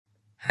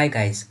Hi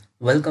guys,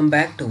 welcome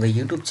back to the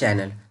YouTube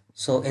channel.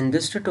 So in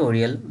this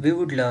tutorial, we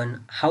would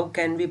learn how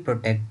can we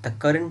protect the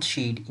current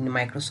sheet in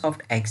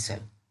Microsoft Excel.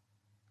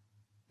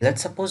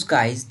 Let's suppose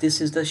guys,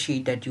 this is the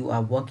sheet that you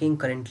are working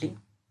currently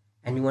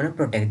and you want to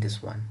protect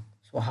this one.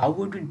 So how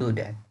would we do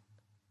that?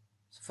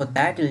 So for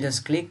that, you'll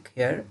just click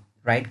here,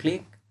 right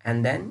click,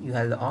 and then you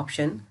have the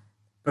option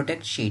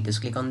protect sheet.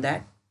 Just click on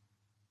that.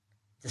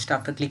 Just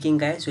after clicking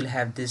guys, you'll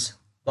have this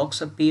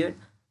box appeared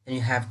and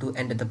you have to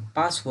enter the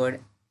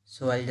password.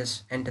 So I'll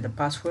just enter the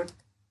password,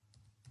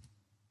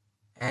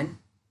 and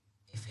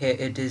if here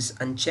it is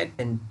unchecked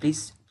then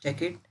please check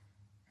it.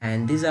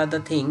 And these are the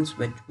things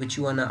which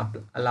you want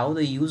to allow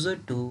the user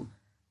to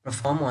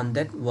perform on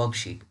that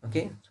worksheet.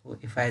 Okay, so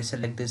if I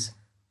select this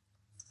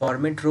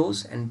format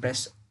rows and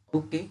press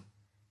OK,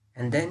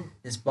 and then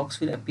this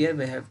box will appear.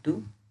 We have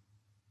to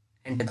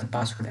enter the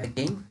password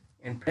again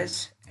and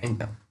press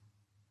enter.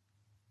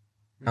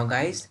 Now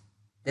guys,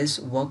 this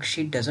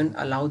worksheet doesn't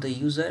allow the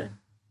user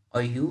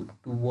or you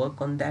to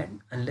work on that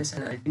unless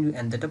and until you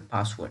enter the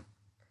password.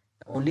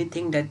 The only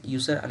thing that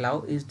user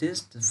allow is the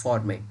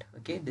format.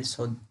 Okay,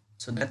 so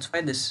that's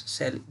why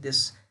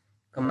this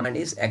command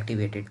is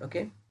activated.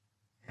 Okay,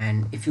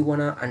 and if you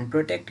want to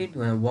unprotect it, you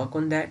want to work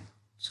on that,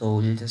 so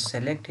you'll just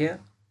select here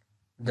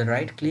the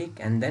right click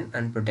and then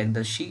unprotect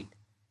the sheet,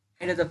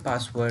 enter the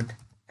password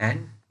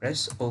and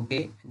press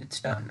OK, and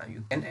it's done. Now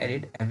you can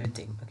edit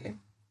everything. Okay,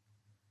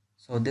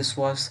 so this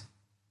was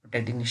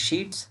protecting the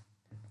sheets.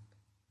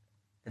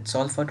 That's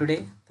all for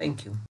today.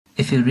 Thank you.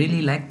 If you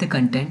really like the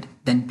content,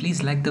 then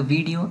please like the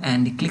video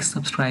and click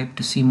subscribe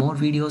to see more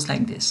videos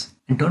like this.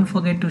 And don't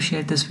forget to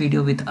share this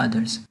video with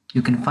others.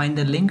 You can find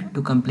the link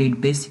to complete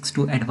basics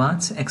to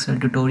advanced Excel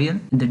tutorial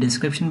in the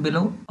description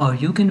below, or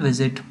you can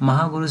visit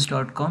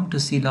mahagurus.com to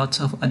see lots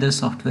of other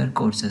software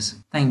courses.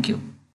 Thank you.